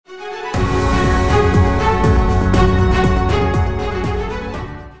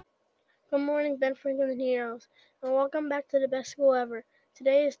Ben Franklin Heroes, and welcome back to the best school ever.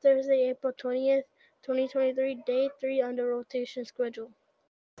 Today is Thursday, April 20th, 2023, day 3 on the rotation schedule.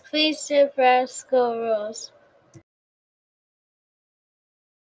 Please stand for our school rules.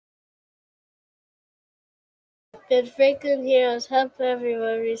 Ben Franklin Heroes help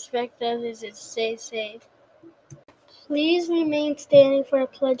everyone, respect others, and stay safe. Please remain standing for a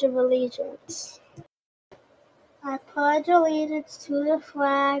Pledge of Allegiance. I pledge allegiance to the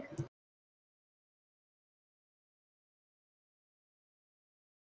flag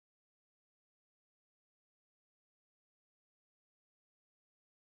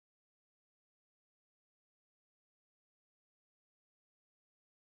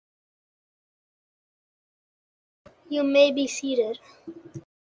You may be seated.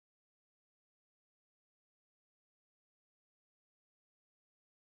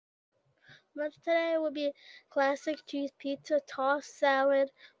 Lunch today will be classic cheese pizza, tossed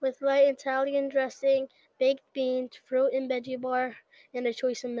salad with light Italian dressing, baked beans, fruit and veggie bar, and a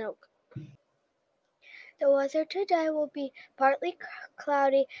choice of milk. The weather today will be partly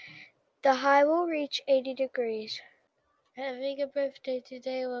cloudy. The high will reach 80 degrees. Having a birthday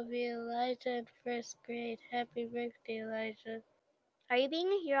today will be Elijah in first grade. Happy birthday, Elijah. Are you being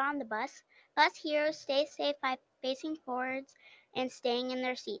a hero on the bus? Bus heroes stay safe by facing forwards and staying in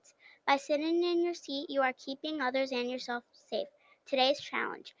their seats. By sitting in your seat, you are keeping others and yourself safe. Today's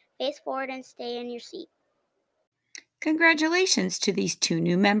challenge: face forward and stay in your seat. Congratulations to these two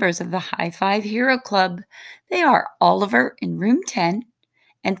new members of the High Five Hero Club. They are Oliver in room 10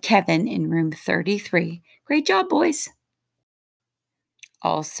 and Kevin in room 33. Great job, boys.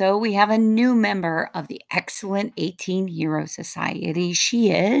 Also, we have a new member of the Excellent 18 Hero Society.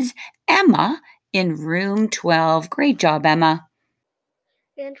 She is Emma in room 12. Great job, Emma.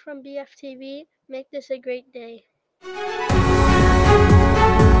 And from BFTV, make this a great day.